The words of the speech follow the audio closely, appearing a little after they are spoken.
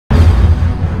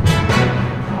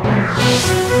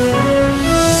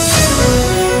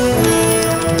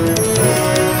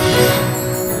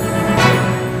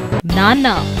నాన్న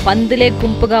పందులే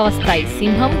గుంపుగా వస్తాయి,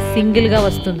 సింహం సింగిల్ గా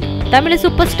వస్తుంది. తమిళ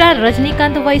సూపర్ స్టార్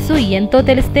రజనీకాంత్ వయసు ఎంతో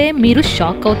తెలిస్తే మీరు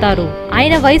షాక్ అవుతారు.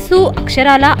 ఆయన వయసు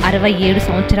అక్షరాల 67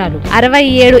 సంవత్సరాలు.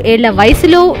 67 ఏళ్ల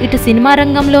వయసులో ఇటు సినిమా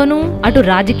రంగంలోనూ అటు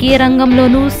రాజకీయ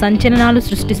రంగంలోనూ సంచలనాలు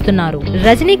సృష్టిస్తున్నారు.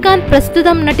 రజనీకాంత్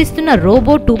ప్రస్తుతం నటిస్తున్న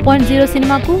రోబో 2.0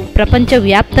 సినిమాకు ప్రపంచ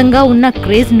వ్యాప్తంగా ఉన్న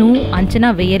క్రేజ్ ను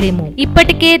అంచనా వేయలేము.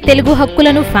 ఇప్పటికే తెలుగు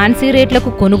హక్కులను ఫ్యాన్సీ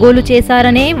రేట్లకు కొనుగోలు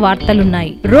చేశారనే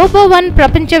వార్తలున్నాయి. రోబో 1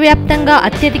 ప్రపంచ వ్యాప్తంగా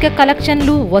అత్యధిక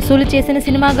కలెక్షన్లు వసూలు చేసిన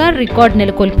సినిమాగా రికార్డ్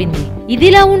నెలకొల్పింది.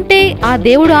 ఇదిలా ఉంటే ఆ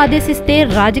దేవుడు ఆదేశిస్తే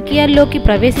రాజకీయాల్లోకి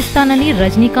ప్రవేశిస్తానని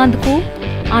రజనీకాంత్ కు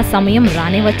ఆ సమయం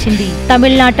రానే వచ్చింది.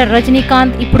 తమిళనాట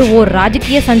రజనీకాంత్ ఇప్పుడు ఓ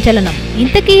రాజకీయ సంచలనం.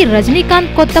 ఇంతకీ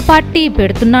రజనీకాంత్ కొత్త పార్టీ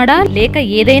పెడుతున్నాడా లేక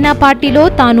ఏదైనా పార్టీలో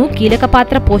తాను కీలక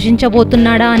పాత్ర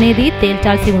పోషించబోతున్నాడా అనేది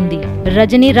తేల్చాల్సి ఉంది.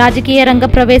 రజనీ రాజకీయ రంగ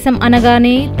ప్రవేశం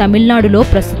అనగానే తమిళనాడులో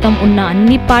ప్రస్తుతం ఉన్న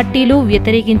అన్ని పార్టీలు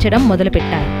వ్యతిరేకించడం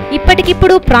మొదలుపెట్టాయి.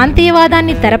 ఇప్పటికిప్పుడు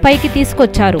ప్రాంతీయవాదాన్ని తెరపైకి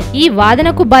తీసుకొచ్చారు. ఈ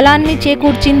వాదనకు బలాన్ని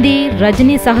చేకూర్చింది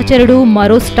రజనీ సహచరుడు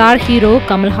మరో స్టార్ హీరో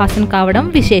కమల్ హాసన్ కావడం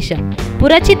విశేషం.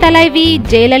 పురచి తలైవి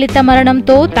జయలలిత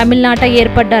మరణంతో తమిళనాట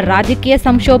ఏర్పడ్డ రాజకీయ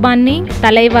సంక్షోభాన్ని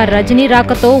తలైవ రజనీ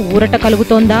రాకతో ఊరట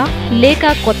కలుగుతోందా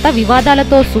లేక కొత్త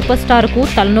వివాదాలతో సూపర్ స్టార్ కు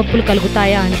తలనొప్పులు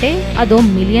కలుగుతాయా అంటే అదో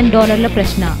 $1 మిలియన్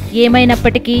ప్రశ్న.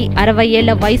 ఏమైనప్పటికీ 60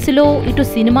 ఏళ్ల వయసులో ఇటు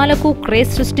సినిమాలకు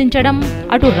క్రేజ్ సృష్టించడం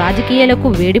అటు రాజకీయాలకు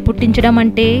వేడి పుట్టించడం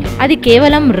అంటే అది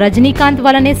కేవలం రజనీకాంత్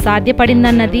వలనే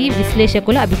సాధ్యపడిందన్నది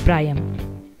విశ్లేషకుల అభిప్రాయం.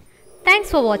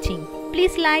 Thanks for watching.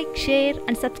 Please like, share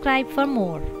and subscribe for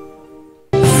more.